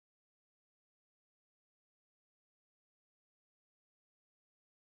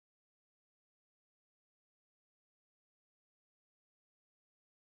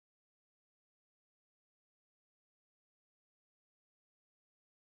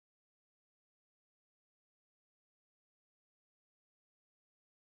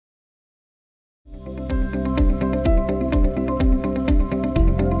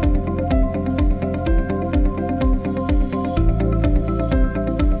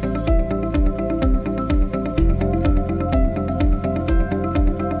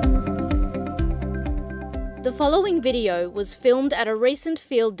following video was filmed at a recent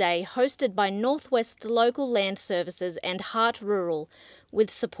field day hosted by Northwest Local Land Services and Hart Rural, with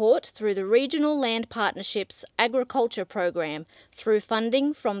support through the Regional Land Partnerships Agriculture Program through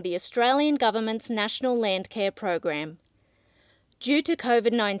funding from the Australian Government's National Land Care Program. Due to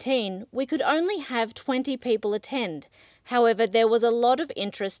COVID-19, we could only have 20 people attend. However, there was a lot of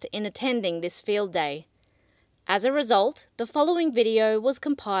interest in attending this field day. As a result, the following video was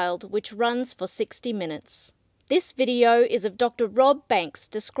compiled, which runs for 60 minutes. This video is of Dr. Rob Banks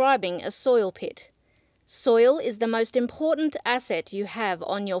describing a soil pit. Soil is the most important asset you have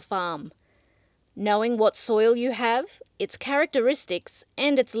on your farm. Knowing what soil you have, its characteristics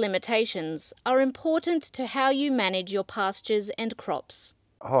and its limitations are important to how you manage your pastures and crops.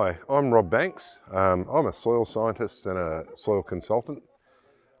 Hi, I'm Rob Banks. I'm a soil scientist and a soil consultant.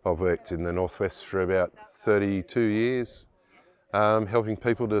 I've worked in the Northwest for about 32 years, helping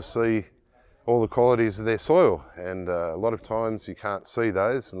people to see all the qualities of their soil, and a lot of times you can't see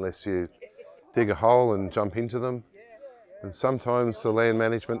those unless you dig a hole and jump into them. And sometimes the land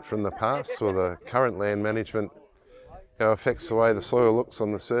management from the past or the current land management affects the way the soil looks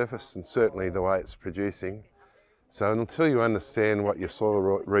on the surface and certainly the way it's producing. So until you understand what your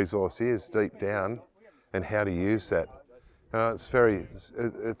soil resource is deep down and how to use that,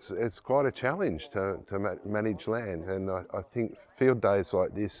 it's quite a challenge to manage land. And I think field days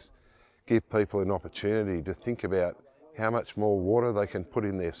like this give people an opportunity to think about how much more water they can put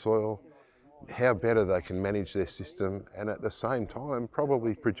in their soil, how better they can manage their system, and at the same time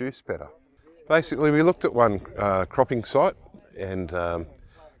probably produce better. Basically, we looked at one cropping site, and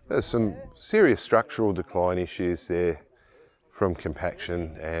there's some serious structural decline issues there from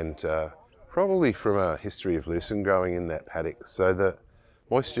compaction and probably from a history of lucerne growing in that paddock. So the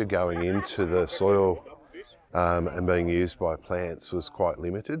moisture going into the soil and being used by plants was quite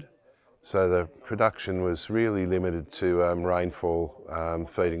limited. So the production was really limited to rainfall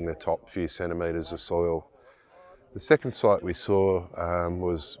feeding the top few centimetres of soil. The second site we saw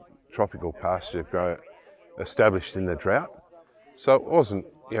was tropical pasture established in the drought. So it wasn't,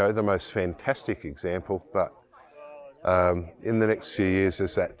 the most fantastic example, but in the next few years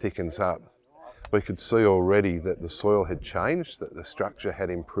as that thickens up, we could see already that the soil had changed, that the structure had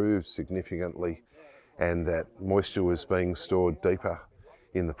improved significantly, and that moisture was being stored deeper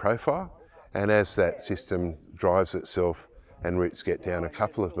in the profile. And as that system drives itself and roots get down a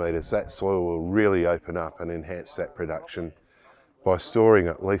couple of metres, that soil will really open up and enhance that production by storing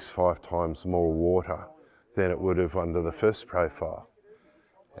at least 5 times more water than it would have under the first profile.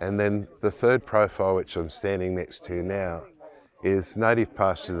 And then the third profile, which I'm standing next to now, is native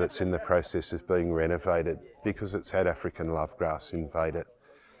pasture that's in the process of being renovated because it's had African lovegrass invade it.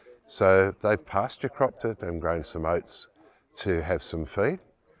 So they've pasture cropped it and grown some oats to have some feed.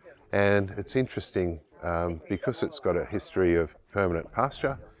 And it's interesting because it's got a history of permanent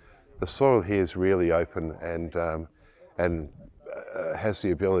pasture. The soil here is really open and has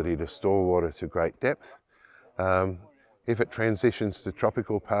the ability to store water to great depth. If it transitions to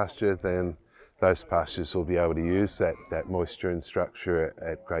tropical pasture, then those pastures will be able to use that moisture and structure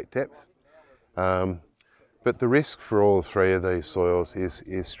at great depth. But the risk for all 3 of these soils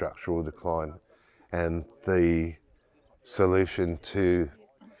is structural decline. And the solution to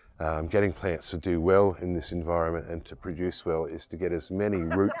getting plants to do well in this environment and to produce well is to get as many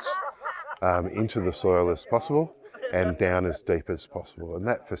roots into the soil as possible and down as deep as possible. And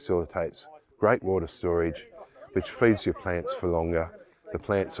that facilitates great water storage, which feeds your plants for longer. The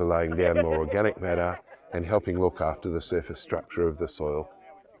plants are laying down more organic matter and helping look after the surface structure of the soil.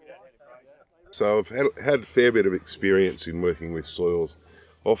 So I've had a fair bit of experience in working with soils,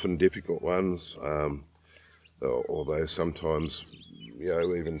 often difficult ones, although sometimes,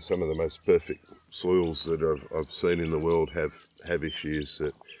 even some of the most perfect soils that I've seen in the world have issues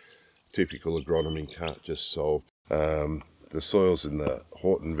that typical agronomy can't just solve. The soils in the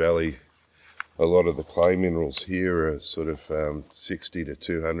Horton Valley, a lot of the clay minerals here are sort of 60 to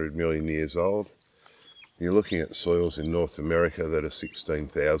 200 million years old. You're looking at soils in North America that are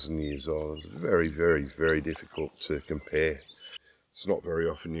 16,000 years old. It's very, very, very difficult to compare. It's not very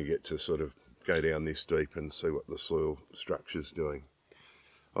often you get to sort of go down this deep and see what the soil structure's doing.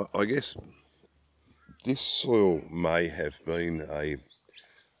 I guess this soil may have been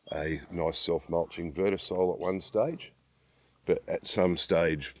a nice self-mulching vertisol at one stage, but at some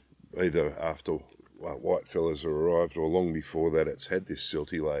stage, either after white fellas have arrived or long before that, it's had this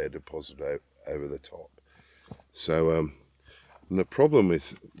silty layer deposit over the top. So the problem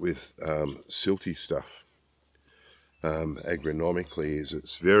with silty stuff agronomically is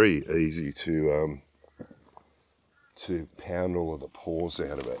it's very easy to to pound all of the pores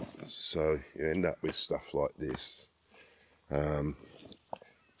out of it. So you end up with stuff like this. And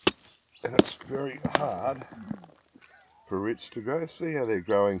it's very hard for roots to grow. See how they're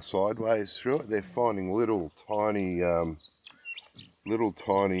growing sideways through it? They're finding little tiny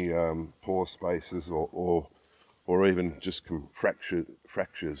pore spaces or even just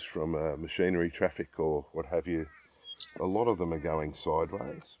fractures from machinery traffic or what have you. A lot of them are going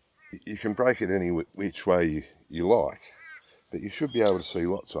sideways. You can break it any which way you like, but you should be able to see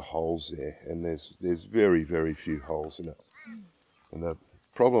lots of holes there, and there's very, very few holes in it. And the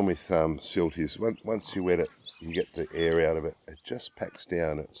problem with silt is once you wet it, you get the air out of it, it just packs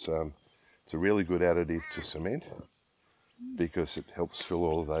down. It's a really good additive to cement because it helps fill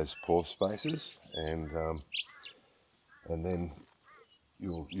all of those pore spaces, and then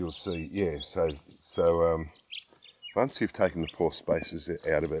you'll see, yeah. So once you've taken the pore spaces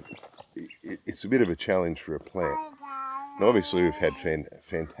out of it, it's a bit of a challenge for a plant. And obviously we've had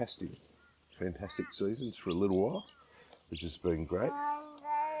fantastic seasons for a little while, which has been great.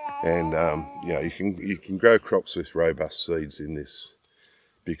 And you know, you can grow crops with robust seeds in this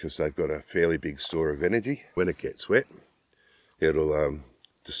because they've got a fairly big store of energy. When it gets wet, it'll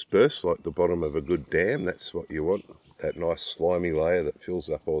disperse like the bottom of a good dam. That's what you want, that nice slimy layer that fills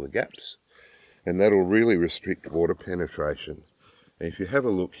up all the gaps. And that'll really restrict water penetration. And if you have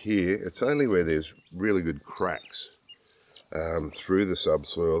a look here, it's only where there's really good cracks through the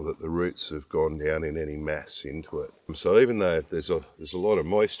subsoil that the roots have gone down in any mass into it. So even though there's a lot of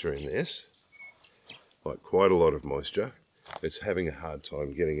moisture in this, like quite a lot of moisture, it's having a hard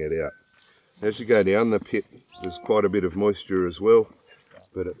time getting it out. As you go down the pit, there's quite a bit of moisture as well,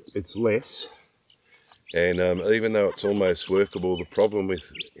 but it's less. And even though it's almost workable, the problem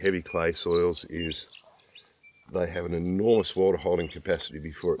with heavy clay soils is they have an enormous water holding capacity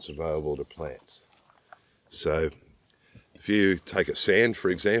before it's available to plants. So if you take a sand, for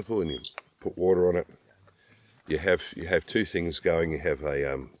example, and you put water on it, you have two things going. You have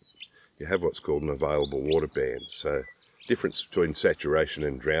what's called an available water band. So difference between saturation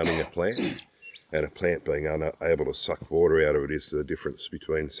and drowning a plant, and a plant being unable to suck water out of it, is the difference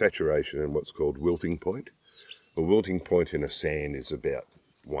between saturation and what's called wilting point. A wilting point in a sand is about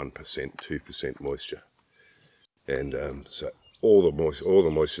 1%, 2% moisture. And so all the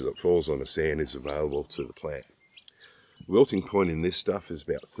moisture that falls on the sand is available to the plant. Wilting point in this stuff is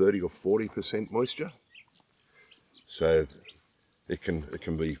about 30 or 40% moisture. So it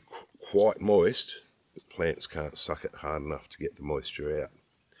can be quite moist, but plants can't suck it hard enough to get the moisture out.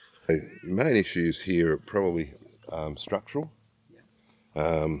 The main issues here are probably structural.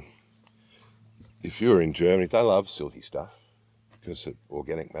 If you're in Germany, they love silty stuff because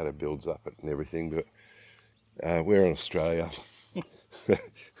organic matter builds up it and everything, but we're in Australia.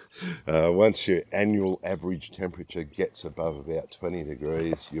 Once your annual average temperature gets above about 20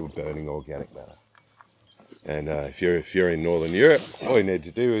 degrees, you're burning organic matter. And if you're in Northern Europe, all you need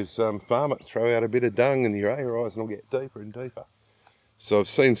to do is farm it, throw out a bit of dung, and your A horizon will get deeper and deeper. So I've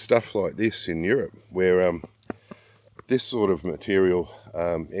seen stuff like this in Europe where this sort of material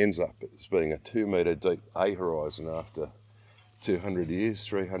ends up as being a 2 metre deep A horizon after 200 years,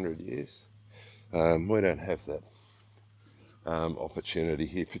 300 years. We don't have that opportunity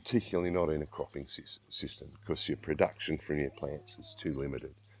here, particularly not in a cropping system, because your production from your plants is too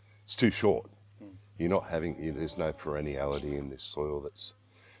limited. It's too short. You're not having, there's no perenniality in this soil that's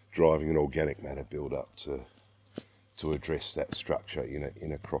driving an organic matter build up to address that structure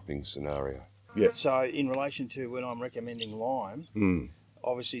in a cropping scenario. Yeah. So in relation to when I'm recommending lime,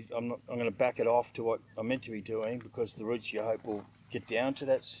 obviously I'm going to back it off to what I'm meant to be doing, because the roots you hope will get down to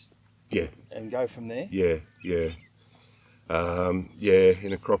that and go from there. Yeah.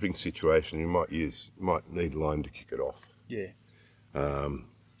 In a cropping situation, you might need lime to kick it off. Yeah.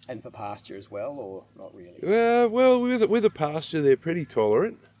 And for pasture as well, or not really? Well, with a pasture, they're pretty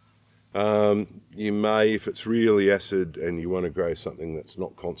tolerant. You may, if it's really acid and you want to grow something that's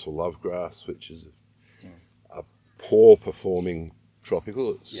not consul lovegrass, which is a poor performing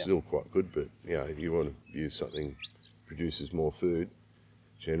tropical, it's still quite good, but if you want to use something that produces more food,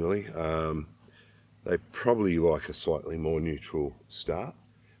 generally, they probably like a slightly more neutral start.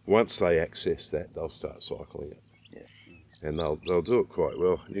 Once they access that, they'll start cycling it. And they'll do it quite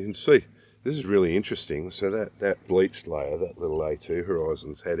well. You can see, this is really interesting. So that bleached layer, that little A2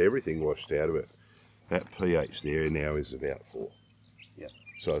 horizon's had everything washed out of it. That pH there now is about 4. Yeah.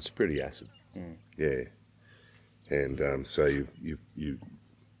 So it's pretty acid. Yeah. And so you've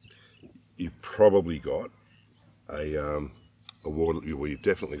probably got a water. Well, you've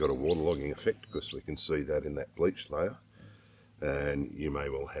definitely got a waterlogging effect, because we can see that in that bleached layer. And you may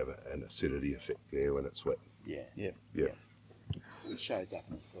well have an acidity effect there when it's wet. Yeah. Yeah. Yeah. It shows up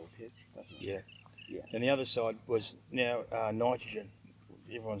in the soil tests, doesn't it? Yeah. Yeah. And the other side was now nitrogen.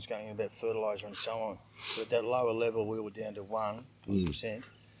 Everyone's going about fertiliser and so on. But at that lower level, we were down to 1%.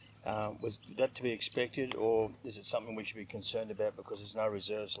 Was that to be expected, or is it something we should be concerned about because there's no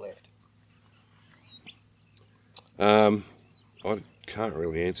reserves left? I can't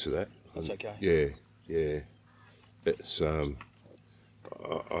really answer that. That's okay. Yeah. It's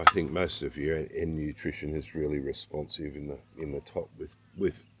I think most of your end nutrition is really responsive in the top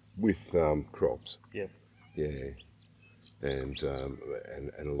with crops. Yeah. Yeah. And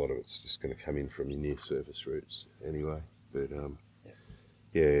a lot of it's just going to come in from your near surface roots anyway. But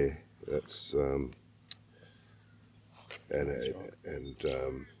yeah, that's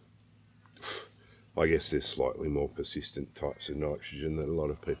I guess there's slightly more persistent types of nitrogen that a lot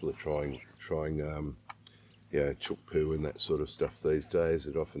of people are trying chook poo and that sort of stuff these days.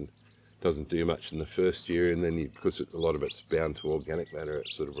 It often doesn't do much in the first year, and then because a lot of it's bound to organic matter, it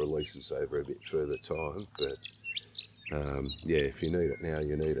sort of releases over a bit further time. But yeah, if you need it now,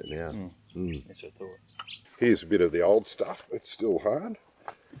 you need it now. That's what I thought. Here's a bit of the old stuff. It's still hard,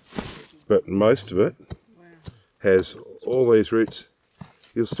 but most of it has all these roots.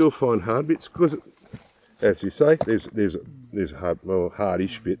 You'll still find hard bits because, as you say, there's a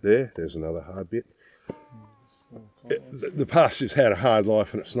hardish bit there. There's another hard bit. The pasture's had a hard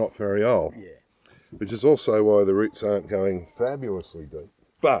life and it's not very old, which is also why the roots aren't going fabulously deep.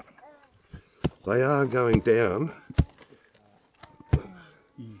 But they are going down.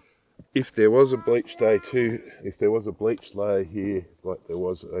 If there was a bleach day if there was a bleach layer here like there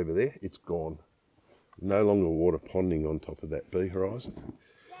was over there, it's gone. No longer water ponding on top of that B horizon.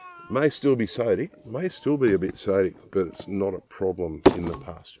 May still be sodic, may still be a bit sodic, but it's not a problem in the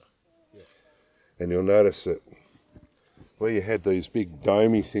pasture. And you'll notice that where you had these big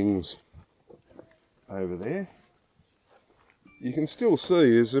domey things over there, you can still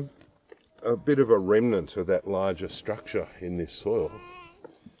see there's a bit of a remnant of that larger structure in this soil,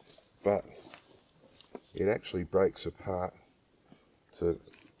 but it actually breaks apart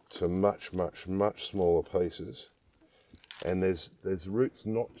to much smaller pieces, and there's roots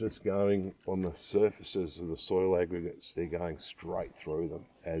not just going on the surfaces of the soil aggregates, they're going straight through them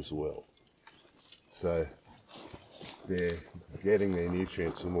as well. So they're getting their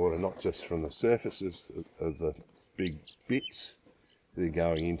nutrients and water not just from the surfaces of the big bits, they're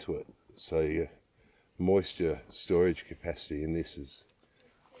going into it. So your moisture storage capacity in this has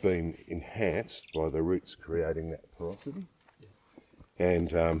been enhanced by the roots creating that porosity.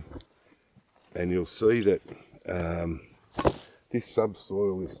 And you'll see that this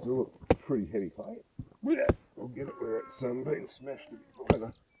subsoil is still a pretty heavy clay. We'll get it where it's been smashed a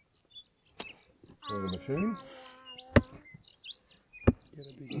bit by the machine. Get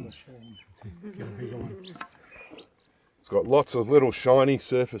a bigger machine. Get a bigger one. It's got lots of little shiny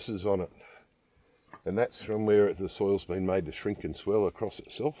surfaces on it, and that's from where the soil's been made to shrink and swell across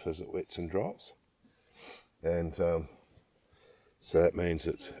itself as it wets and dries. And so that means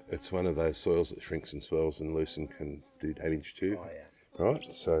it's one of those soils that shrinks and swells and loosen can do damage to. Right?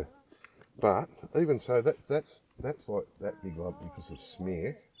 So, but even so, that's like that big lump because of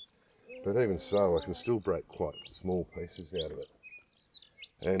smear. But even so, I can still break quite small pieces out of it.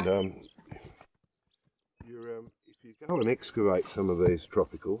 And if you go and excavate some of these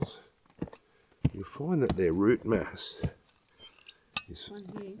tropicals, you'll find that their root mass is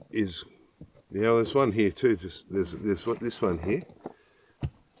there's one here too. There's this one here.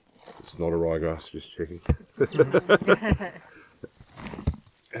 It's not a ryegrass, just checking.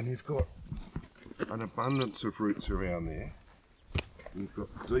 And you've got an abundance of roots around there. You've got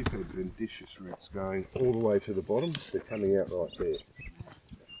deep adventitious roots going all the way to the bottom. They're coming out right there.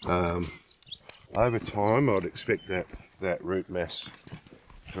 Over time, I'd expect that root mass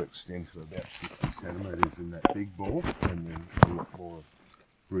to extend to about 50 centimetres in that big ball, and then a lot more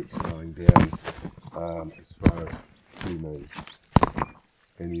roots going down as far as 2 metres,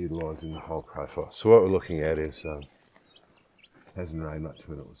 and utilising the whole profile. So what we're looking at is hasn't rained much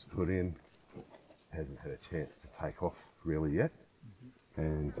when it was put in, hasn't had a chance to take off really yet,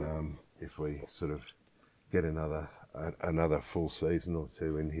 and if we sort of get another full season or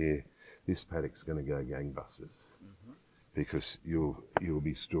two in here, this paddock's going to go gangbusters, because you'll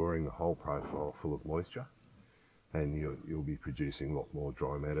be storing the whole profile full of moisture, and you'll be producing a lot more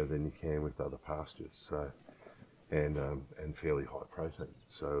dry matter than you can with other pastures. So, and fairly high protein.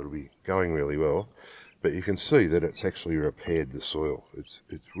 So it'll be going really well. But you can see that it's actually repaired the soil. It's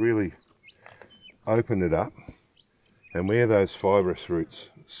really opened it up, and where those fibrous roots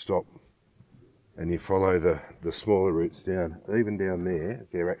stop and you follow the smaller roots down, even down there,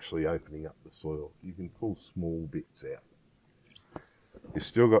 they're actually opening up the soil. You can pull small bits out. You've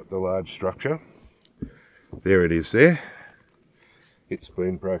still got the large structure. There it is there. It's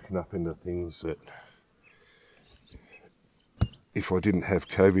been broken up into things that, if I didn't have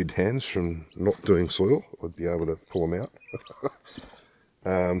COVID hands from not doing soil, I'd be able to pull them out.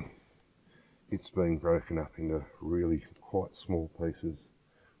 It's been broken up into really quite small pieces,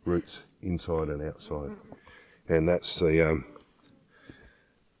 roots inside and outside. And that's the,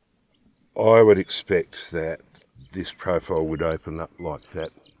 I would expect that this profile would open up like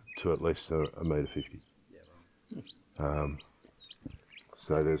that to at least a metre 50.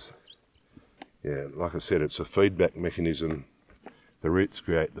 So there's, yeah, like I said, it's a feedback mechanism. The roots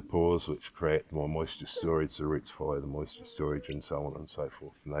create the pores, which create more moisture storage. The roots follow the moisture storage, and so on and so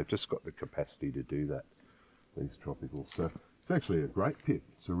forth. And they've just got the capacity to do that, these tropicals. So it's actually a great pit.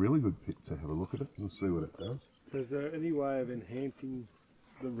 It's a really good pit to have a look at it and see what it does. So is there any way of enhancing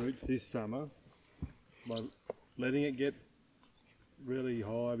the roots this summer by letting it get really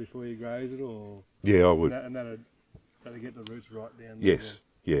high before you graze it, or? Yeah, I would. And that'd get the roots right down there.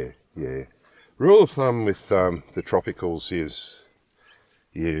 Yes, yeah. Rule of thumb with the tropicals is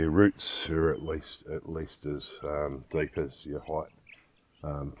your roots are at least as deep as your height,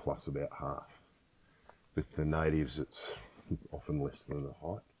 plus about half. With the natives, it's often less than the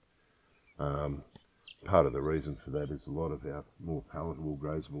height. Part of the reason for that is a lot of our more palatable,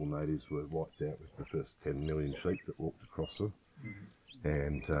 grazable natives were wiped out with the first 10 million sheep that walked across them.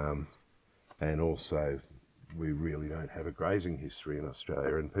 And also, we really don't have a grazing history in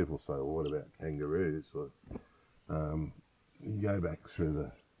Australia. And people say, well, what about kangaroos? Well, you go back through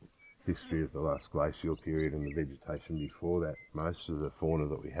the history of the last glacial period and the vegetation before that, most of the fauna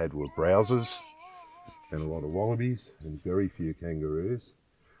that we had were browsers and a lot of wallabies and very few kangaroos.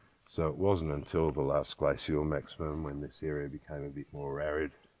 So it wasn't until the last glacial maximum when this area became a bit more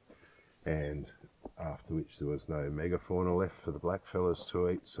arid, and after which there was no megafauna left for the blackfellas to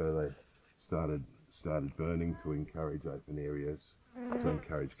eat, so they started burning to encourage open areas, to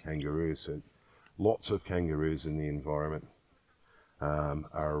encourage kangaroos. So lots of kangaroos in the environment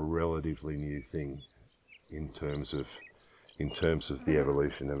are a relatively new thing in terms of the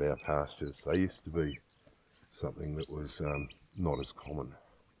evolution of our pastures. They used to be something that was not as common,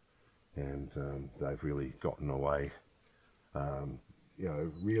 and they've really gotten away,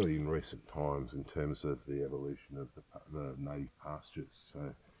 really in recent times in terms of the evolution of the native pastures.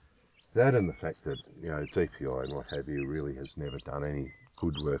 So that, and the fact that DPI and what have you really has never done any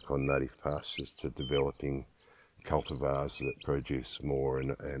good work on native pastures to developing cultivars that produce more and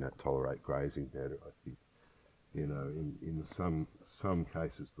that tolerate grazing better. I think, in some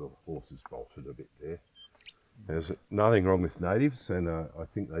cases the horses bolted a bit there. There's nothing wrong with natives, and I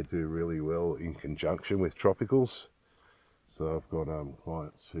think they do really well in conjunction with tropicals. So I've got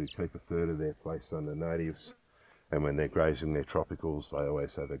clients who keep a third of their place under natives, and when they're grazing their tropicals, they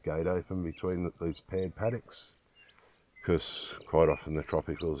always have a gate open between these paired paddocks, because quite often the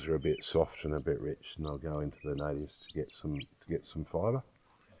tropicals are a bit soft and a bit rich, and they'll go into the natives to get some fibre.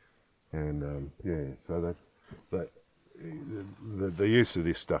 And so the use of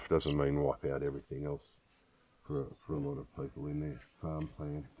this stuff doesn't mean wipe out everything else. For a lot of people in their farm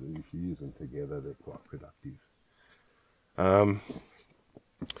plans, if you use them together, they're quite productive.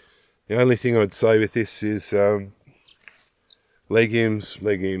 The only thing I'd say with this is legumes.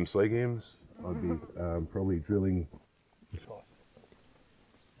 I'd be probably drilling.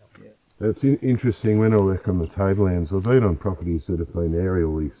 It's interesting when I work on the tablelands. I've been on properties that have been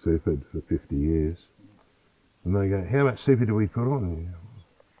aerially supered for 50 years, and they go, "How much super do we put on?"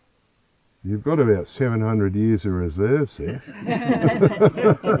 You've got about 700 years of reserves there.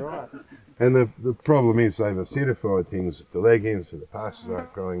 And the problem is they've acidified things, the legumes, so the pastures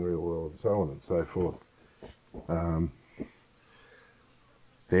aren't growing real well, and so on and so forth.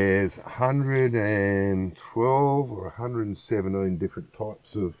 There's 112 or 117 different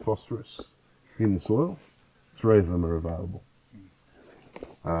types of phosphorus in the soil. 3 of them are available.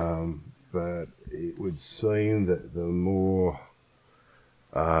 But it would seem that the more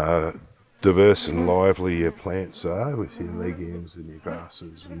diverse and lively your plants are, with your legumes and your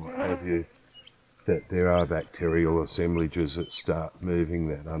grasses and what have you, that there are bacterial assemblages that start moving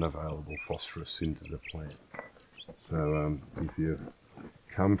that unavailable phosphorus into the plant. So if you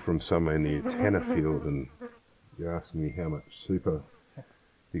come from somewhere near Tannerfield and you're asking me how much super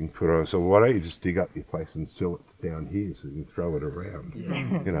you can put on, so why don't you just dig up your place and sell it down here so you can throw it around?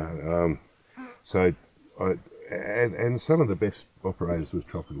 And some of the best operators with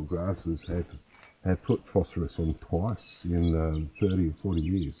tropical grasses have put phosphorus on twice in 30 or 40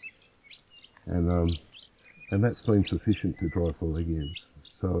 years. and that's been sufficient to dry for legumes.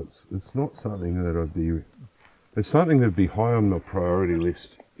 So it's not something that it's something that'd be high on the priority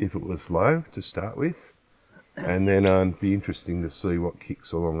list if it was low to start with, and then be interesting to see what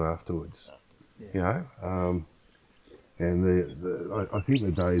kicks along afterwards. You know, and I think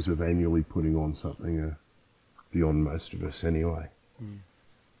the days of annually putting on something are beyond most of us anyway.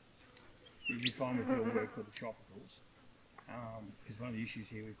 You find with your work with the tropicals, because one of the issues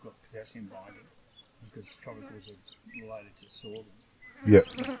here, we've got potassium binding, because tropicals are related to sorghum. Yep.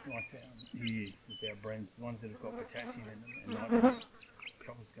 Like here with our brands, the ones that have got potassium in them and nitrogen,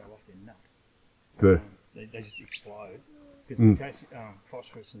 tropicals go off their nut. They just explode. Because potassium,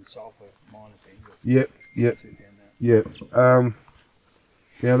 phosphorus and sulphur minor things. Yep.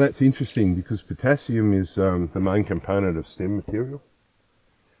 Now that's interesting because potassium is the main component of stem material.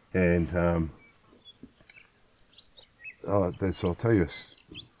 And I'll tell you a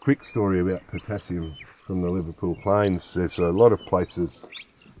quick story about potassium from the Liverpool Plains. There's a lot of places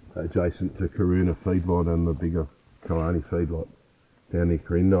adjacent to Karuna feedlot and the bigger Kalani feedlot down near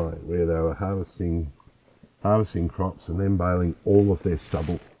Corindi where they were harvesting crops and then baling all of their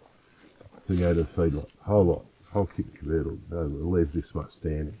stubble to go to the feedlot. Whole kit and caboodle. They'll leave this much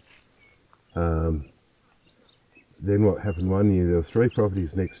standing. Then what happened one year, there were 3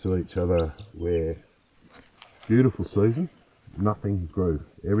 properties next to each other where beautiful season, nothing grew.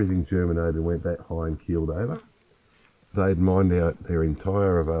 Everything germinated and went that high and keeled over. They'd mined out their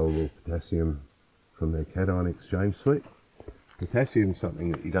entire available potassium from their cation exchange suite. Potassium is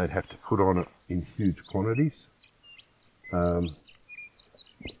something that you don't have to put on it in huge quantities. But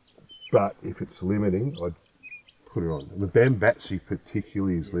if it's limiting, I'd put it on. The Bambatsi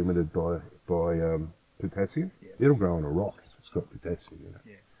particularly is limited by potassium. It'll grow on a rock if it's got potassium in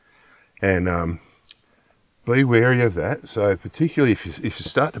it. And be wary of that. So particularly if you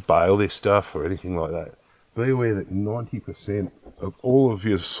start to bale this stuff or anything like that, be aware that 90% of all of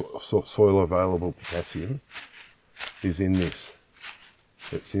your soil available potassium is in this.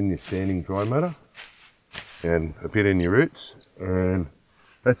 It's in your standing dry matter and a bit in your roots, and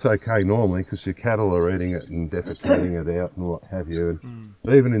that's okay normally because your cattle are eating it and defecating it out and what have you. And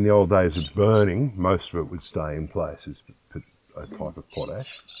even in the old days of burning, most of it would stay in place as a type of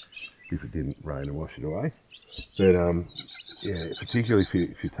potash if it didn't rain and wash it away. But yeah, particularly if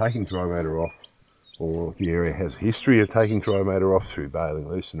you're taking dry matter off, or the area has a history of taking dry matter off through baling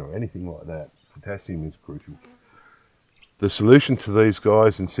lucerne or anything like that, potassium is crucial. The solution to these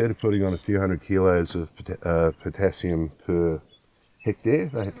guys, instead of putting on a few hundred kilos of potassium per hectare,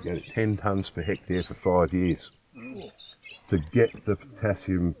 they have to go to 10 tonnes per hectare for 5 years to get the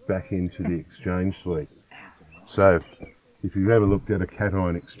potassium back into the exchange suite. So if you've ever looked at a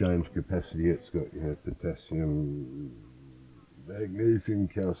cation exchange capacity, it's got potassium, magnesium,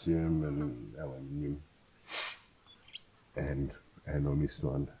 calcium and aluminium, and I missed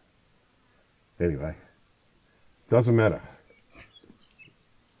one. Anyway, doesn't matter.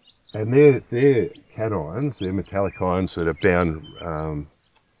 And they're cations, they're metallic ions that are bound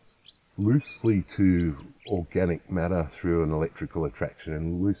loosely to organic matter through an electrical attraction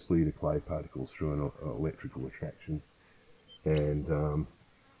and loosely to clay particles through an electrical attraction. And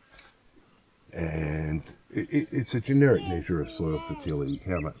it's a generic measure of soil fertility,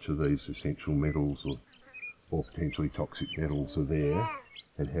 how much of these essential metals or potentially toxic metals are there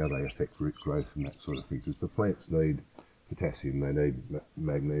and how they affect root growth and that sort of thing. Because the plants need potassium, they need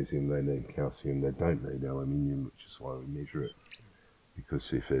magnesium, they need calcium, they don't need aluminium, which is why we measure it,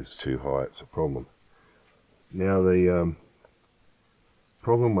 because if it's too high it's a problem. Now the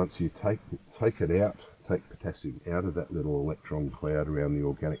problem, once you take it out, take potassium out of that little electron cloud around the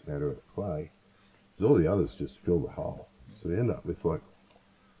organic matter of the clay, is all the others just fill the hole. So you end up with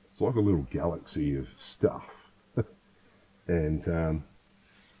it's like a little galaxy of stuff.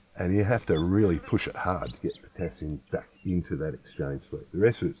 And you have to really push it hard to get potassium back into that exchange suite. The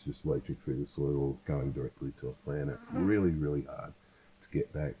rest of it's just leaching through the soil or going directly to a plant. It's really, really hard to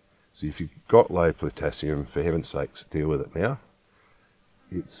get back. So if you've got low potassium, for heaven's sakes, deal with it now.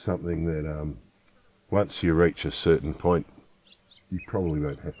 It's something that once you reach a certain point, you probably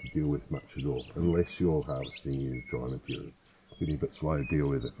won't have to deal with much at all, unless you're harvesting your dry material. Getting a bit slow to deal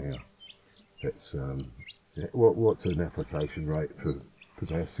with it now. That's what's an application rate for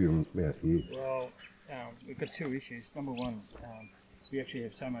potassium out here? Well, we've got 2 issues. Number one, we actually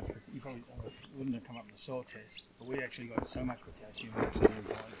have so much, you probably wouldn't have come up with a soil test, but we actually got so much potassium we actually didn't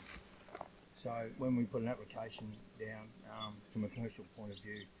find it. So when we put an application down from a commercial point of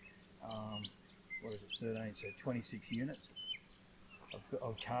view, what is it, 13, so 26 units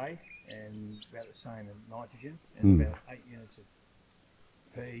of K and about the same in nitrogen and about 8 units of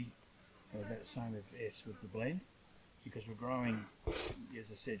P and about the same with S with the blend, because we're growing,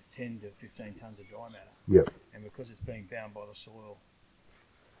 as I said, 10 to 15 tonnes of dry matter. Yep. And because it's being bound by the soil,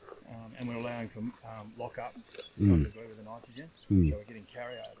 and we're allowing for lock up to some degree with the nitrogen, so we're getting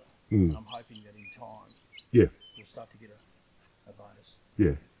carryover. And I'm hoping that in time, we'll start to get a bonus.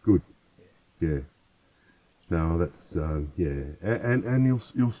 Yeah, good. Yeah. No, that's and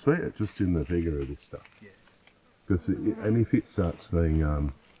you'll see it just in the vigor of this stuff. Yeah. Because and if it starts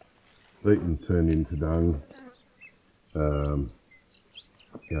being beaten, turned into dung,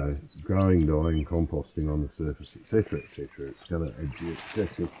 you know, growing, dying, composting on the surface, etc., etc., it's going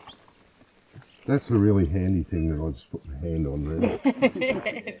to. That's a really handy thing that I just put my hand on there,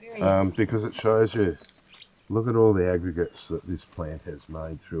 because it shows you. Look at all the aggregates that this plant has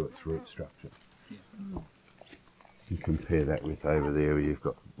made through its root structure. You compare that with over there where you've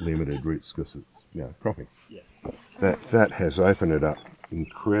got limited roots because it's, you know, cropping. Yeah. That has opened it up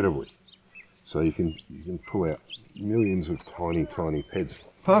incredibly. So you can pull out millions of tiny peds.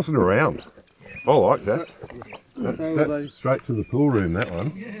 Pass it around. I like that. That's straight to the pool room, that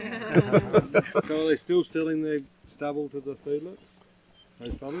one. So are they still selling their stubble to the feedlots,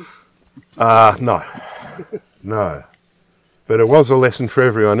 those farmers? No. But it was a lesson for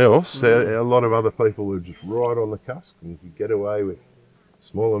everyone else. A lot of other people were just right on the cusp and could get away with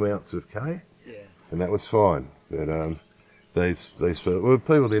small amounts of K, and that was fine. But these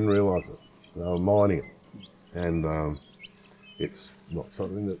people didn't realise it. They were mining it, and it's not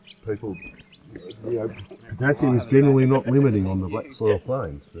something that people. You know, potassium is generally not limiting on the black soil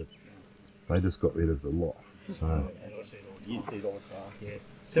plains, but they just got rid of the lot. So. You see it all the time, yeah.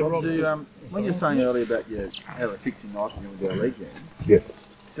 So Rob, when you were saying earlier about how we're fixing nitrogen with our lead gens,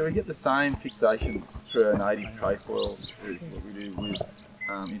 do we get the same fixation through our native trefoil as what we do with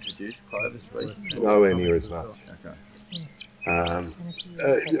introduced clover species? Nowhere near as much. Okay.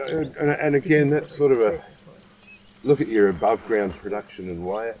 And again, that's sort of a look at your above ground production and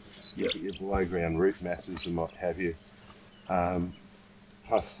weigh it. Look at your below ground root masses and what have you.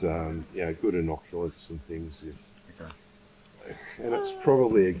 Plus, you know, good inoculants and things. And it's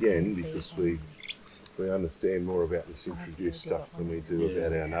probably, again, because we understand more about this introduced stuff than we do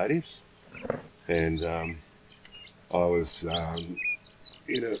about our natives. And I was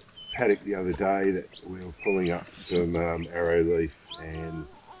in a paddock the other day that we were pulling up some arrowleaf and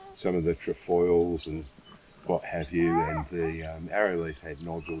some of the trefoils and what have you, and the arrowleaf had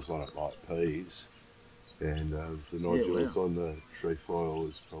nodules on it like peas, and the nodules on the trefoil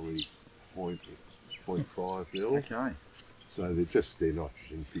was probably 0.5 mil. Okay. So they're just their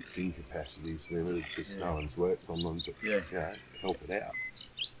nitrogen fixing capacities. There's just no one's worked on them, but you know, help it out.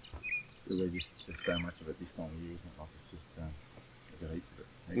 There's so much of it this time of year, isn't it? Like it's just got heaps of it,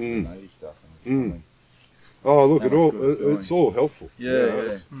 heaps of native stuff. And oh, look, it's all helpful.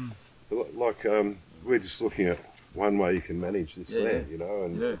 Yeah. Like we're just looking at one way you can manage this land, you know,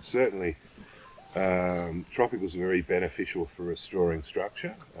 and it's certainly tropicals are very beneficial for restoring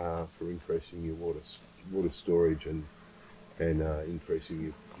structure, for increasing your water storage and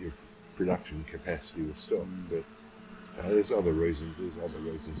increasing your production capacity with stock. But there's other reasons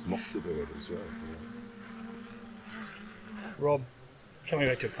not to do it as well. You know. Rob, coming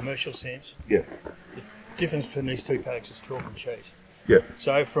back to a commercial sense, the difference between these two paddocks is chalk and cheese.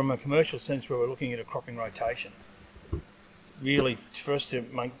 So from a commercial sense where we're looking at a cropping rotation, really for us to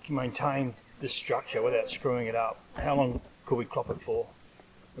maintain this structure without screwing it up, how long could we crop it for?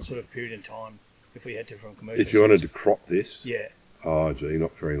 What sort of period in time if we had to from a commercial If you wanted to crop this? Yeah. Oh gee,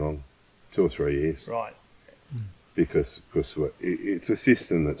 not very long. 2 or 3 years. Right. Because it's a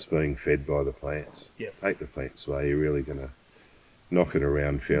system that's being fed by the plants. Take the plants away, you're really going to knock it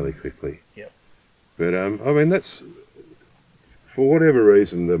around fairly quickly. But I mean, that's, for whatever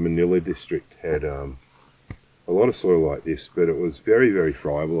reason, the Manila district had a lot of soil like this, but it was very, very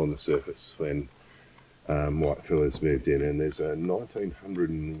friable on the surface when whitefellas moved in. And there's a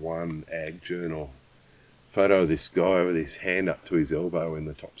 1901 Ag Journal photo of this guy with his hand up to his elbow in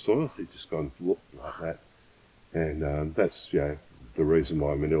the topsoil. He'd just gone look like that. And that's, you know, the reason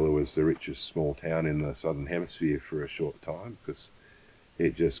why Manila was the richest small town in the southern hemisphere for a short time, because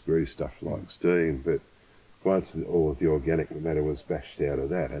it just grew stuff like steam. But once all of the organic matter was bashed out of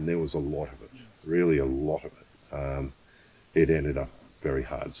that, and there was a lot of it, really a lot of it, it ended up very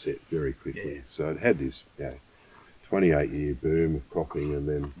hard set very quickly. So it had this 28-year boom of cropping, and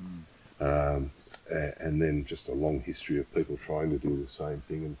then just a long history of people trying to do the same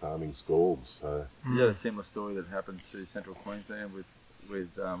thing and farming scalds. So you had a similar story that happens through central Queensland with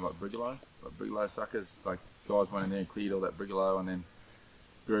like brigalow suckers. Like guys went in there and cleared all that brigalow and then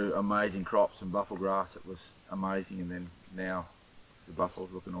grew amazing crops and buffel grass. It was amazing, and then now the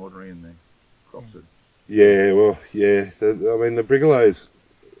buffaloes looking ordinary and the crops are... Yeah, well, yeah. I mean, the brigalows,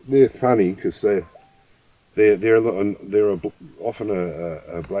 they're funny because they're often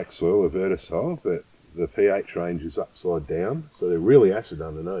a black soil, a verticile, but the pH range is upside down, so they're really acid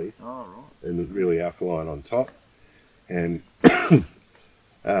underneath. Oh, right. And really alkaline on top. And and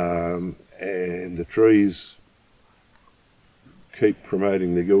the trees keep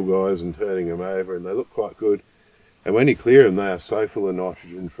promoting the gill guys and turning them over, and they look quite good. And when you clear them, they are so full of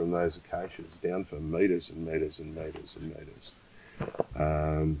nitrogen from those acacias, down for metres and metres and metres and metres,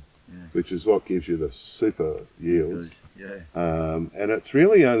 which is what gives you the super yields. Yeah. And it's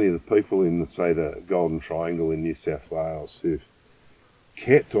really only the people in, say, the Golden Triangle in New South Wales who've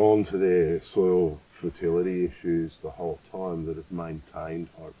kept on to their soil fertility issues the whole time that have maintained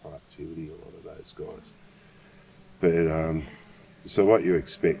high productivity, a lot of those guys. But so what you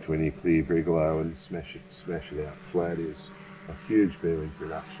expect when you clear brigalow and smash it out flat is a huge boom in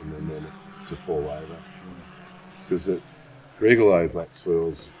production and then to fall over. Because brigalow black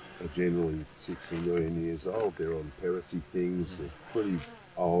soils are generally 60 million years old. They're on Perrissey things, they're pretty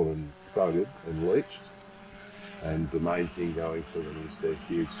old and buggered and leached. And the main thing going for them is their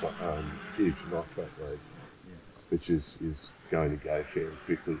huge nitrate load, which is going to go fairly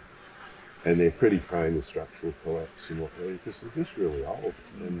quickly. And they're pretty prone to structural collapse and whatever because they're just really old.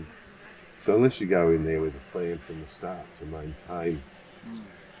 And so unless you go in there with a plan from the start to maintain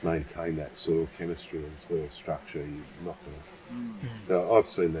that soil chemistry and soil structure, you're not going to. I've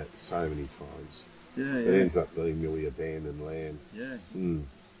seen that so many times. Yeah, It ends up being really abandoned land. Yeah.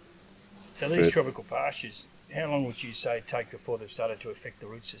 So these tropical pastures, how long would you say take before they've started to affect the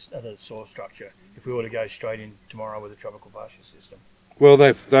root system, the soil structure, if we were to go straight in tomorrow with a tropical pasture system? Well,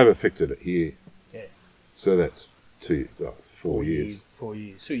 they've affected it here. Yeah. So that's 4 years. 4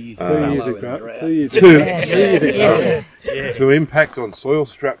 years. 2 years. 2 years of fallow growth. and 2 years. 2 years of growth. Yeah. To impact on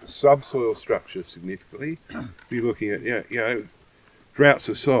subsoil structure significantly, you're looking at droughts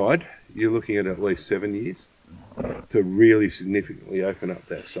aside, you're looking at least 7 years to really significantly open up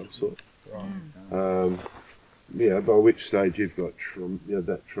that subsoil. Right. By which stage you've got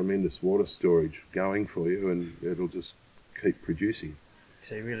that tremendous water storage going for you, and it'll just keep producing.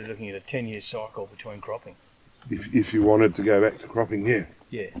 So you're really looking at a 10-year cycle between cropping. If you wanted to go back to cropping, Yeah.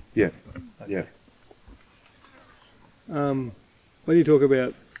 yeah. When you talk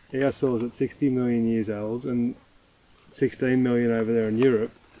about our soils at 60 million years old and 16 million over there in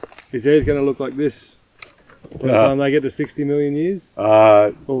Europe, is theirs going to look like this by the time they get to 60 million years?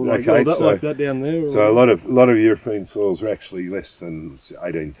 Or like that down there? So a lot of European soils are actually less than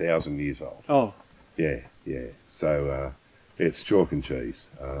 18,000 years old. Oh. Yeah. So it's chalk and cheese.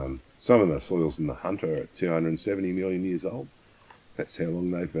 Some of the soils in the Hunter are at 270 million years old. That's how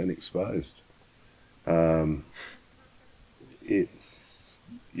long they've been exposed. Definitely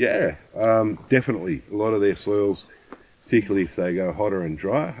a lot of their soils, particularly if they go hotter and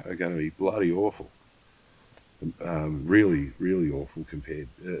dry, are going to be bloody awful. Really, really awful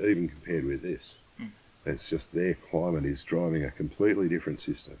even compared with this. It's just their climate is driving a completely different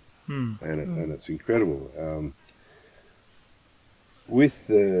system, and it's incredible. With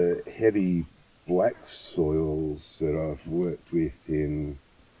the heavy black soils that I've worked with in,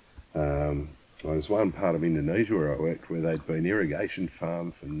 there's one part of Indonesia where I worked where they'd been irrigation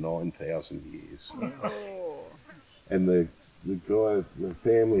farmed for 9,000 years. And the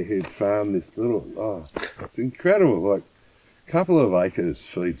family who'd farmed this it's incredible, like a couple of acres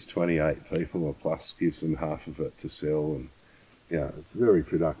feeds 28 people or plus gives them half of it to sell, and it's very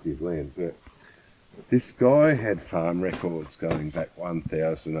productive land. But this guy had farm records going back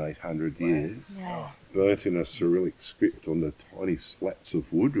 1,800 years, burnt in a Cyrillic script on the tiny slats of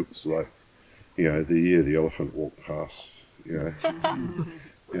wood. It was like, the year the elephant walked past,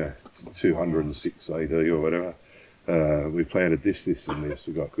 206 AD or whatever. We planted this and this.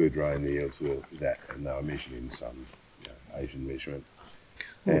 We got good rain yields with that, and they were measured in some Asian measurement.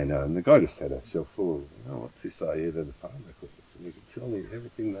 And the guy just had a shelf full of, what's this? Oh, yeah, they're the farm records. And you could tell me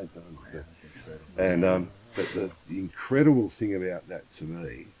everything they'd done. Wow, that's incredible. And but the incredible thing about that to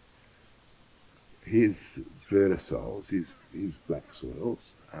me, his verticiles, his black soils,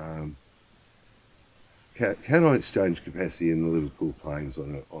 cation exchange capacity in the Liverpool Plains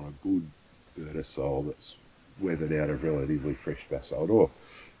on a good verticile that's weathered out of relatively fresh basalt, or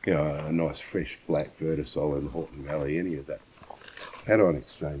a nice fresh black verticile in the Horton Valley, any of that. Cation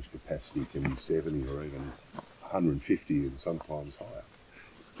exchange capacity can be 70 or even 150 and sometimes higher.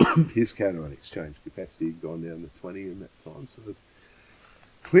 His cation exchange capacity had gone down to 20 in that time, so it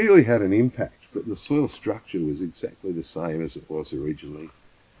clearly had an impact, but the soil structure was exactly the same as it was originally.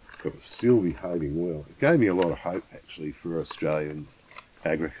 It was still behaving well. It gave me a lot of hope actually for Australian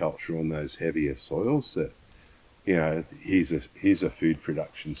agriculture on those heavier soils that, you know, here's a food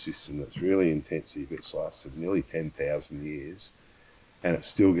production system that's really intensive. It's lasted nearly 10,000 years and it's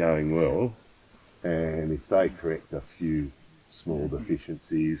still going well. And if they correct a few small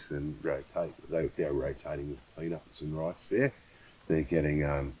deficiencies and they're rotating with peanuts and rice there, they're getting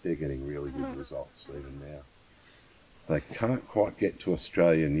really good results even now. They can't quite get to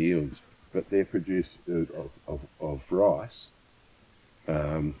Australian yields, but their produce of rice,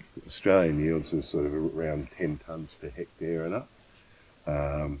 Australian yields are sort of around 10 tonnes per hectare and up.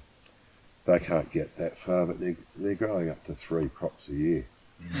 They can't get that far, but they're growing up to 3 crops a year.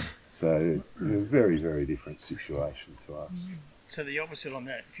 So a very, very different situation to us. So the opposite on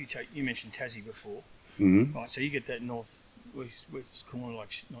that, if you mentioned Tassie before, right? So you get that west corner,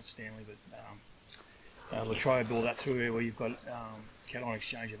 like not Stanley, but Latrobe, all that through there where you've got cattle on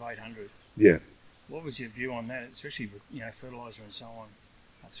exchange of 800. Yeah. What was your view on that, especially with fertiliser and so on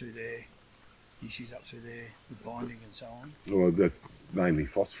up through there, issues up through there with binding and so on? Well, that's mainly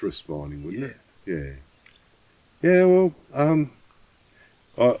phosphorus binding, wouldn't it? Yeah. Yeah. Well,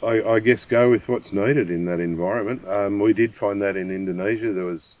 I guess go with what's needed in that environment. We did find that in Indonesia. There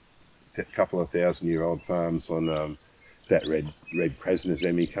was a couple of 1,000-year-old farms on that red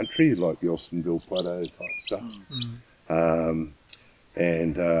Krasnozemi country, like the Austinville Plateau type stuff.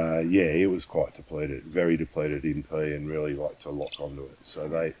 It was quite depleted, very depleted in P, and really like to lock onto it. So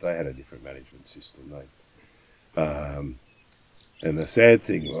they had a different management system. And the sad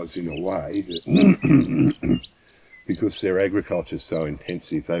thing was, in a way, that because their agriculture is so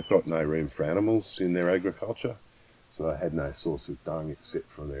intensive, they've got no room for animals in their agriculture. So they had no source of dung except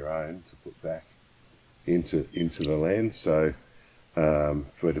for their own to put back into the land. So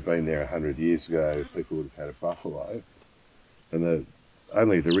if it had been there 100 years ago, people would have had a buffalo. And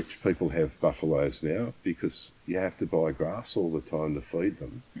only the rich people have buffaloes now because you have to buy grass all the time to feed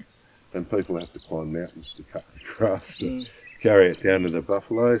them. And people have to climb mountains to cut the grass to carry it down to the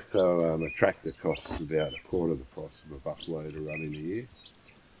buffalo. So a tractor costs about a quarter the price of a buffalo to run in a year.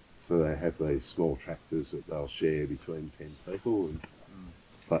 So they have these small tractors that they'll share between 10 people.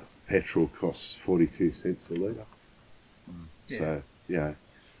 But petrol costs 42 cents a litre. So,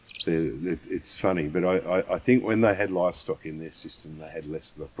 it's funny, but I think when they had livestock in their system, they had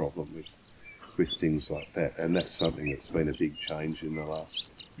less of a problem with things like that, and that's something that's been a big change in the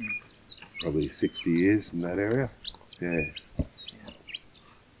last probably 60 years in that area. Yeah.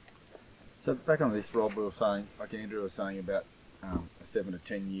 So back on this, Rob, we were saying, like Andrew was saying about a 7 to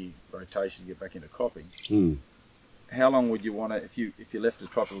 10 year rotation to get back into cropping. How long would you want to, if you left a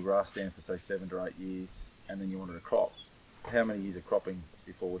tropical grass stand for say 7 to 8 years, and then you wanted to crop? How many years of cropping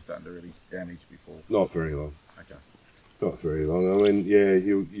before we're starting to really damage before? Not very long. Okay. Not very long. I mean,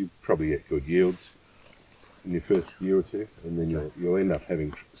 you probably get good yields in your first year or two, and then you'll end up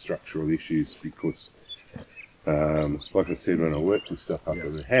having structural issues because, like I said, when I worked with stuff up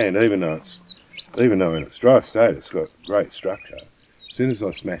in the hand, even though in its dry state it's got great structure, as soon as I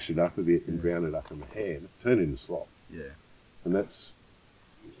smashed it up a bit and ground it up in the hand, it turned into slop. Yeah. And that's,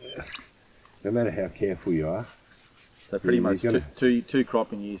 no matter how careful you are. So pretty much two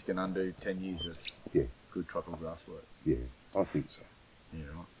cropping years can undo 10 years of good tropical grass work. Yeah, I think so. Yeah,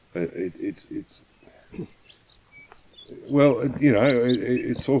 right. It's well,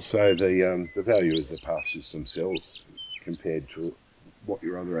 it's also the value of the pastures themselves compared to what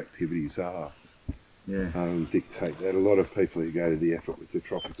your other activities are. Yeah. Dictate that. A lot of people who go to the effort with the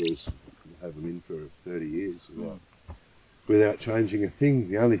tropicals have them in for 30 years without changing a thing.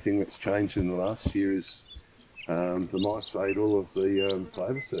 The only thing that's changed in the last year is the mycete, all of the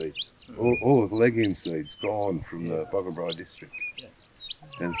clover seeds, all of the legume seeds gone from the Boggabri district.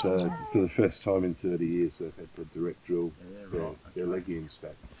 And so for the first time in 30 years they've had to direct drill their legumes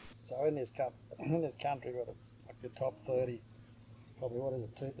back. So in this country, we've got like the top 30, probably what is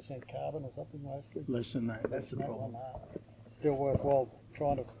it, 2% carbon or something mostly? Less than that, that's the problem. Still worthwhile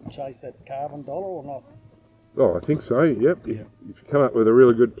trying to chase that carbon dollar or not? Oh, I think so, yep. If you come up with a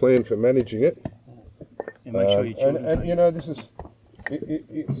really good plan for managing it. And make sure you and this is,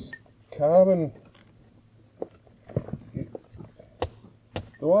 it's carbon.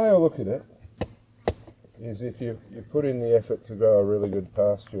 The way I look at it is if you put in the effort to grow a really good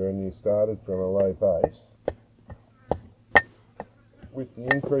pasture and you started from a low base, with the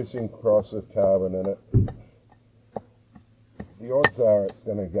increasing price of carbon in it, the odds are it's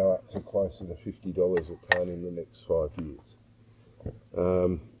going to go up to closer to $50 a tonne in the next 5 years.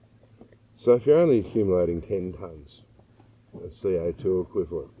 So if you're only accumulating 10 tonnes of CO2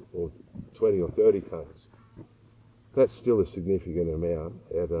 equivalent, or 20 or 30 tonnes, that's still a significant amount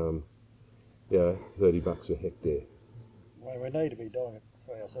at $30 a hectare. Well, we need to be doing it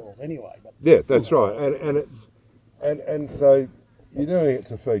for ourselves anyway. But Yeah, that's right. And so you're doing it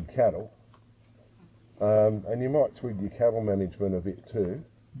to feed cattle, and you might tweak your cattle management a bit too,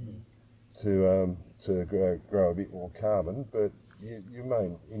 to grow a bit more carbon. But your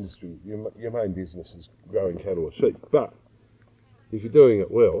main industry, your main business is growing cattle or sheep. But if you're doing it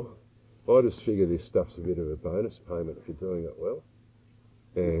well, I just figure this stuff's a bit of a bonus payment if you're doing it well,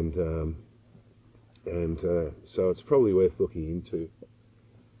 and so it's probably worth looking into.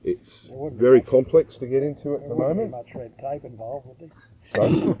 It's very complex to get into at the moment. There wouldn't be much red tape involved, would there? So,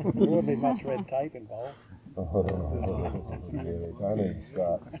 There wouldn't be much red tape involved. yeah, don't even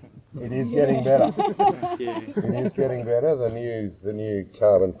start. It is getting better. It is getting better. The new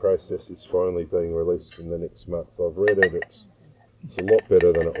carbon process is finally being released in the next month. I've read it. It's a lot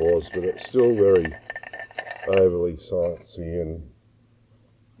better than it was, but it's still very overly sciencey, and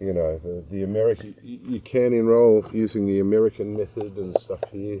you know the American. You can enrol using the American method and stuff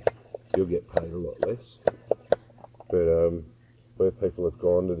here. You'll get paid a lot less, but where people have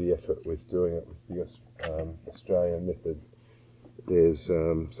gone to the effort with doing it with the Australian method, there's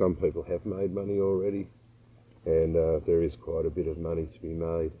some people have made money already, and there is quite a bit of money to be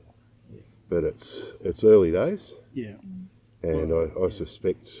made, but it's early days. Yeah. And I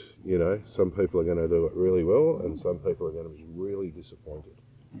suspect, you know, some people are going to do it really well, and some people are going to be really disappointed.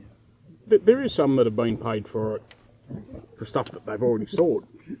 There is some that have been paid for it, for stuff that they've already stored.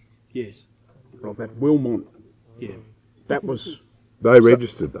 Yes. Like that Wilmont. Yeah. That was... They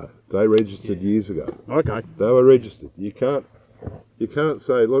registered though. They registered years ago. Okay. They were registered. You can't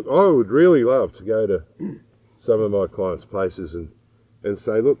say, look, I would really love to go to some of my clients' places and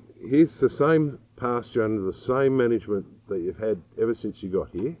say, look, here's the same pasture under the same management that you've had ever since you got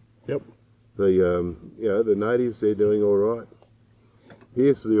here. Yep. The natives, they're doing all right.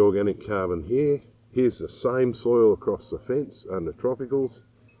 Here's the organic carbon here. Here's the same soil across the fence under tropicals.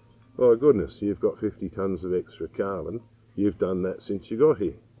 Oh goodness, you've got 50 tonnes of extra carbon. You've done that since you got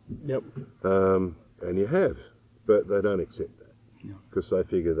here. Yep. And you have, but they don't accept that because they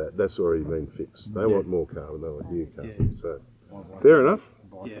figure that that's already been fixed. They want more carbon, they want new carbon. So, fair enough.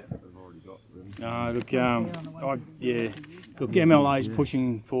 Yeah. No, look, look, MLA is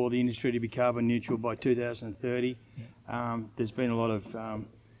pushing for the industry to be carbon neutral by 2030. There's been a lot of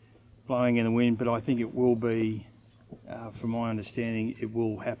blowing in the wind, but I think it will be, from my understanding, it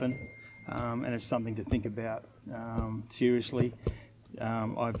will happen, and it's something to think about seriously.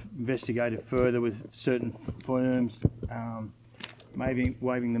 I've investigated further with certain firms, maybe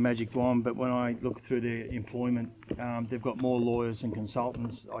waving the magic wand, but when I look through their employment, they've got more lawyers and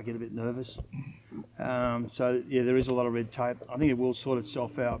consultants. I get a bit nervous. So yeah, there is a lot of red tape. I think it will sort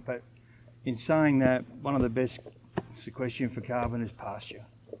itself out, but in saying that, one of the best sequestration for carbon is pasture.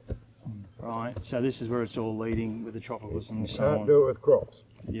 Right, so this is where it's all leading with the tropicals and so on. Can't do it with crops.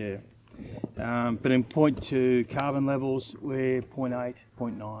 Yeah. But in point to carbon levels, we're 0.8,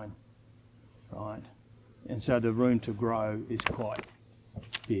 0.9, right? And so the room to grow is quite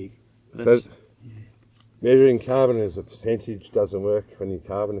big. So measuring carbon as a percentage doesn't work when you're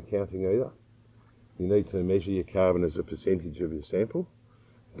carbon accounting either. You need to measure your carbon as a percentage of your sample,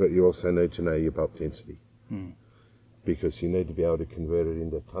 but you also need to know your bulk density because you need to be able to convert it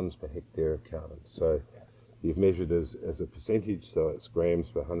into tonnes per hectare of carbon. So you've measured as a percentage, so it's grams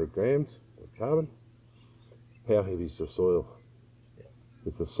per 100 grams of carbon. How heavy is the soil?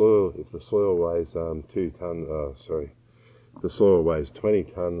 If the soil weighs if the soil weighs 20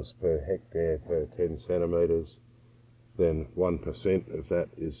 tonnes per hectare per 10 centimetres, then 1% of that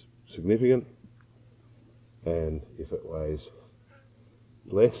is significant. And if it weighs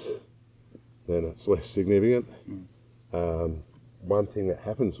less, then it's less significant. One thing that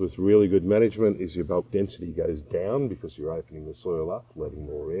happens with really good management is your bulk density goes down because you're opening the soil up, letting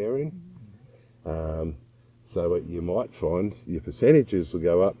more air in. So what you might find, your percentages will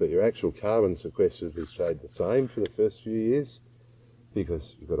go up, but your actual carbon sequestered has stayed the same for the first few years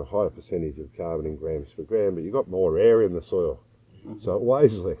because you've got a higher percentage of carbon in grams per gram, but you've got more air in the soil, so it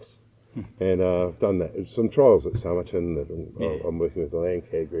weighs less. And I've done that. Some trials at Somerton that I'm working with the land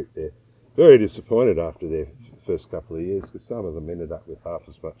care group there. Very disappointed after their first couple of years because some of them ended up with half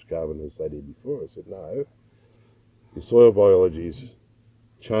as much carbon as they did before. I said, no, your soil biology is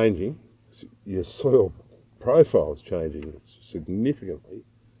changing, your soil profile is changing significantly.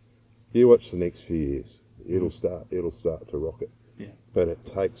 You watch the next few years, it'll start to rocket. Yeah. But it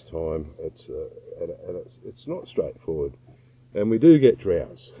takes time. It's not straightforward, and we do get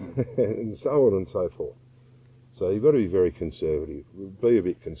droughts and so on and so forth. So you've got to be very conservative. Be a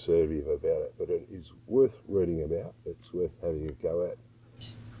bit conservative about it, but it is worth reading about. It's worth having a go at.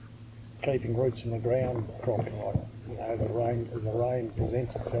 keeping roots in the ground cropping, like, you know, as the rain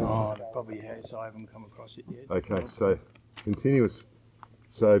presents itself. Oh, just that probably has. I haven't come across it yet. Okay, so continuous.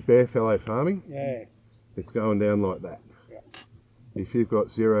 So bare fallow farming, yeah, it's going down like that. Yeah. If you've got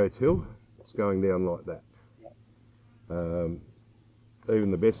zero till, it's going down like that.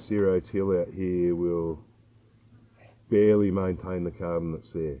 Even the best zero till out here will barely maintain the carbon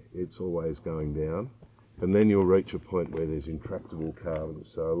that's there. It's always going down. And then you'll reach a point where there's intractable carbon.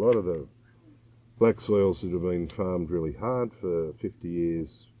 So a lot of the black soils that have been farmed really hard for 50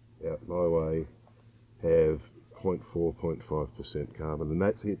 years out my way have 0.4, 0.5% carbon, and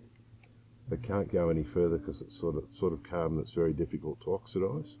that's it. They can't go any further because it's sort of carbon that's very difficult to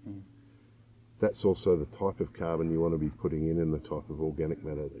oxidise. That's also the type of carbon you want to be putting in and the type of organic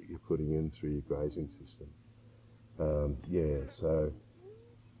matter that you're putting in through your grazing system. So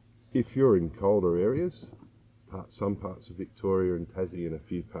if you're in colder areas, some parts of Victoria and Tassie and a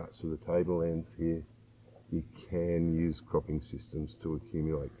few parts of the tablelands here, you can use cropping systems to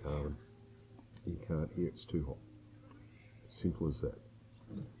accumulate carbon. You can't here, it's too hot. Simple as that.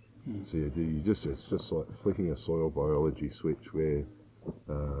 So it's just like flicking a soil biology switch where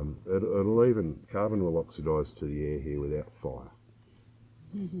it'll even, carbon will oxidise to the air here without fire.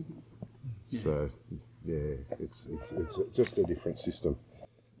 So yeah, it's just a different system.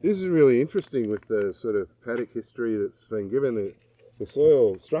 This is really interesting with the sort of paddock history that's been given. The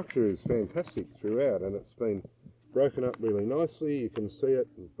soil structure is fantastic throughout, and it's been broken up really nicely. You can see it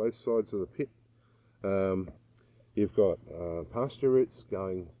on both sides of the pit. You've got pasture roots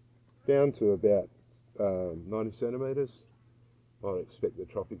going down to about 90 centimetres. I expect the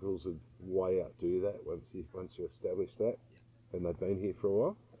tropicals would way outdo that once you establish that, and they've been here for a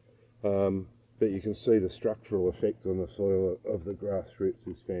while. But you can see the structural effect on the soil of the grass roots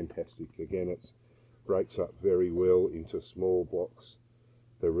is fantastic. Again, it breaks up very well into small blocks.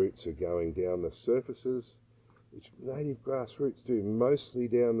 The roots are going down the surfaces, which native grass roots do, mostly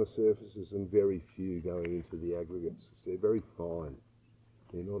down the surfaces and very few going into the aggregates. They're very fine.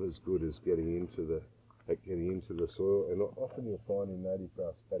 They're not as good as getting into the soil, and often you'll find in native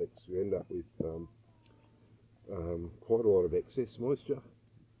grass paddocks you end up with quite a lot of excess moisture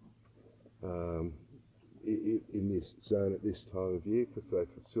in this zone at this time of year because they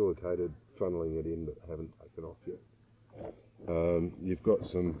facilitated funneling it in but haven't taken off yet. You've got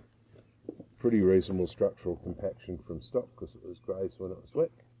some pretty reasonable structural compaction from stock because it was grazed when it was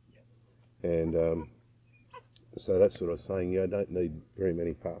wet, and so that's what I was saying. You don't need very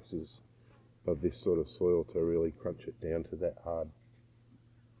many passes of this sort of soil to really crunch it down to that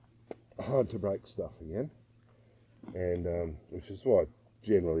hard to break stuff again, and which is why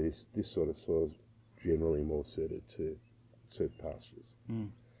generally this sort of soil is generally more suited to pastures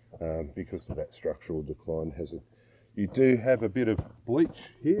because of that structural decline. You do have a bit of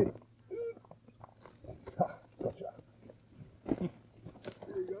bleach here. Gotcha. There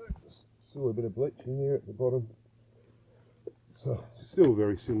you go. Still a bit of bleach in there at the bottom. So still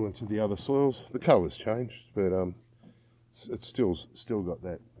very similar to the other soils. The colour's changed, but it's still got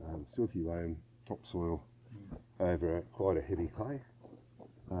that silky loam topsoil over quite a heavy clay.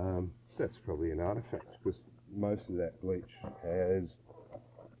 That's probably an artefact because most of that bleach has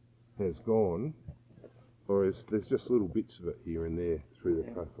gone, or there's just little bits of it here and there through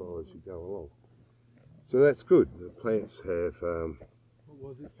the profile as you go along. So that's good. The plants have What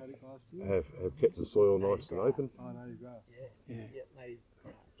was this paddock last year? have kept the soil nice and open. Oh, native grass.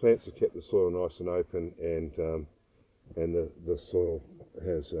 Plants have kept the soil nice and open, and the soil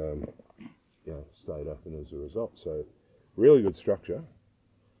has stayed open as a result. So really good structure,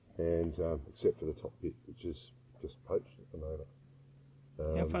 and except for the top bit, which is just poached at the moment.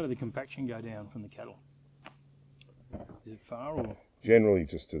 How far did the compaction go down from the cattle? Is it far or? Generally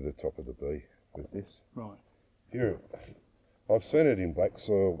just to the top of the B with this. Right. I've seen it in black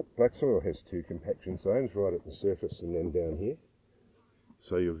soil. Black soil has two compaction zones, right at the surface and then down here.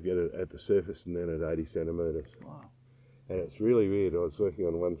 So you'll get it at the surface and then at 80 centimetres. Wow. And it's really weird. I was working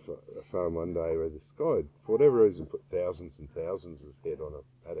on a farm one day where this guy, for whatever reason, put thousands and thousands of head on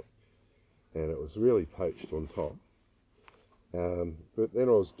a paddock. And it was really poached on top. But then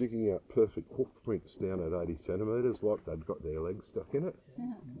I was digging up perfect hoof prints down at 80 centimetres, like they'd got their legs stuck in it.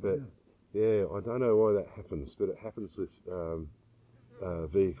 But yeah, I don't know why that happens, but it happens with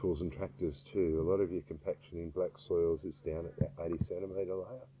vehicles and tractors too. A lot of your compaction in black soils is down at that 80 centimetre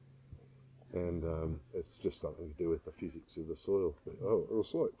layer. And it's just something to do with the physics of the soil. But, it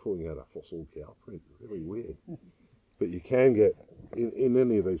was like pulling out a fossil cow print, really weird. But you can get, in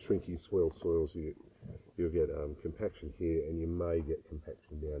any of these shrinking swell soils, you'll get compaction here, and you may get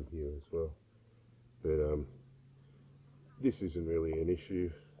compaction down here as well. But this isn't really an issue.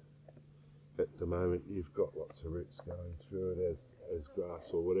 at the moment you've got lots of roots going through it as grass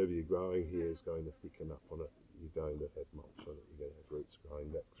or whatever you're growing here is going to thicken up on it. You're going to have mulch on it, you're going to have roots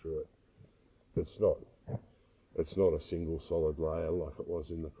growing back through it. It's not a single solid layer like it was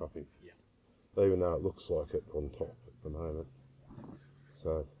in the cropping, even though it looks like it on top at the moment.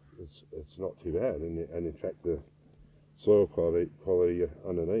 So it's not too bad, and in fact the soil quality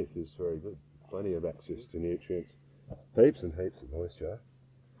underneath is very good. Plenty of access to nutrients, heaps and heaps of moisture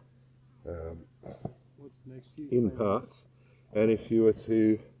in parts. And if you were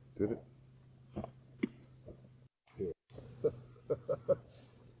to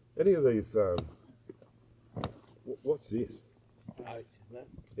any of these, what's this? Oats, isn't it?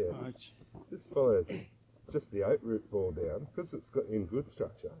 Yeah. Oats. Just follow just the oat root ball down because it's got in good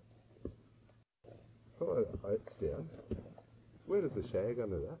structure. Follow the oats down. Where does the shag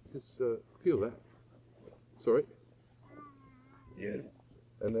under that? Just peel that. Sorry. Yeah.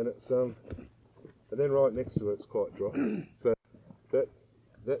 And then it's and then right next to it's quite dry. So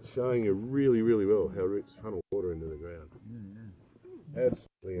that's showing you really well how roots funnel water into the ground.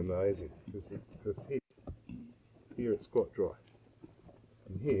 Absolutely amazing because here it's quite dry,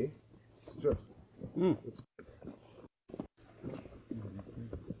 and here it's just it's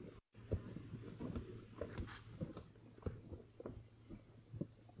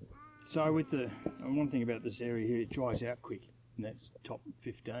So with one thing about this area here, it dries out quick, and that's top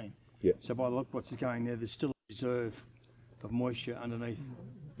 15. Yeah. So by the look what's going there, there's still a reserve of moisture underneath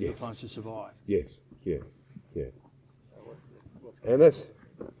the plants to survive. Yes, yeah. And that's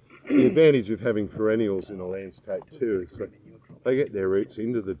the advantage of having perennials in a landscape too, is that they get their roots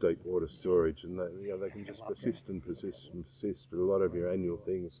into the deep water storage, and they can just persist and persist and persist. But a lot of your annual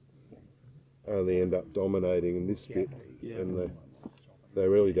things only end up dominating in this bit, and they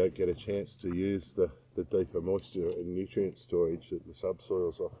really don't get a chance to use the deeper moisture and nutrient storage that the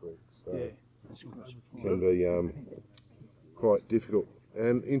subsoil's offering. So it can be quite difficult.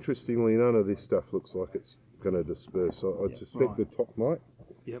 And interestingly, none of this stuff looks like it's going to disperse. I suspect the top might.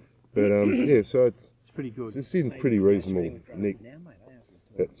 Yep. But so it's pretty good. It's in pretty reasonable nick.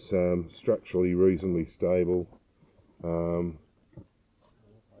 It's structurally reasonably stable, and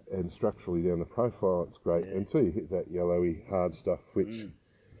structurally down the profile it's great until you hit that yellowy hard stuff, which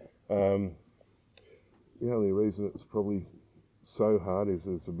the only reason it's probably so hard is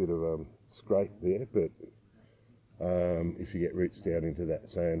there's a bit of scrape there, but if you get roots down into that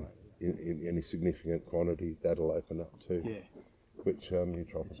sand in any significant quantity, that'll open up too. Yeah. Which your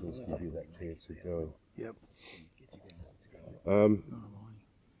tropicals give you that chance of doing. Yep.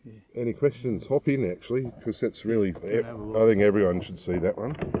 Any questions? Hop in actually, because that's really, I think everyone should see that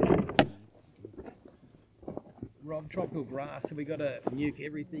one. Rob, tropical grass, so we got to nuke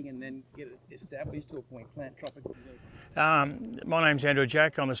everything and then get it established to a point, plant tropical. My name's Andrew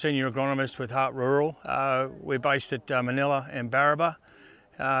Jack. I'm a senior agronomist with Hart Rural. We're based at Manila and Barraba.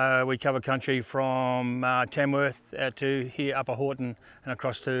 We cover country from Tamworth out to here, Upper Horton, and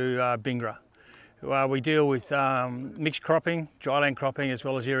across to Bingra. We deal with mixed cropping, dryland cropping, as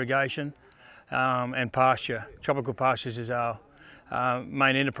well as irrigation, and pasture. Tropical pastures is our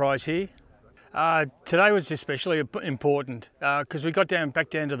main enterprise here. Today was especially important because we got back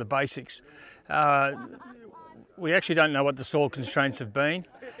down to the basics. We actually don't know what the soil constraints have been,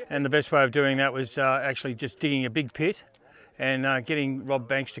 and the best way of doing that was actually just digging a big pit and getting Rob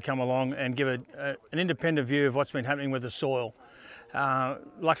Banks to come along and give an independent view of what's been happening with the soil.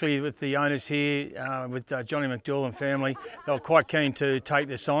 Luckily with the owners here, with Johnny McDowell and family, they were quite keen to take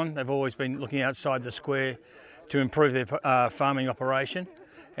this on. They've always been looking outside the square to improve their farming operation.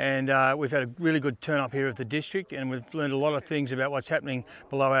 And we've had a really good turn up here of the district, and we've learned a lot of things about what's happening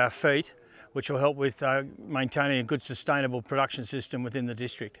below our feet, which will help with maintaining a good sustainable production system within the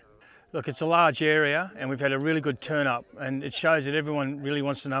district. Look, it's a large area and we've had a really good turn up, and it shows that everyone really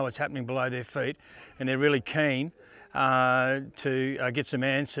wants to know what's happening below their feet, and they're really keen to get some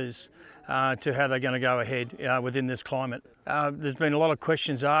answers to how they're going to go ahead within this climate. There's been a lot of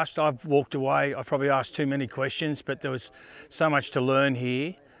questions asked. I've walked away, I've probably asked too many questions, but there was so much to learn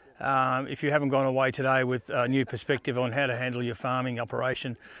here. If you haven't gone away today with a new perspective on how to handle your farming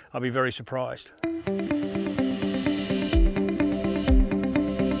operation, I'll be very surprised.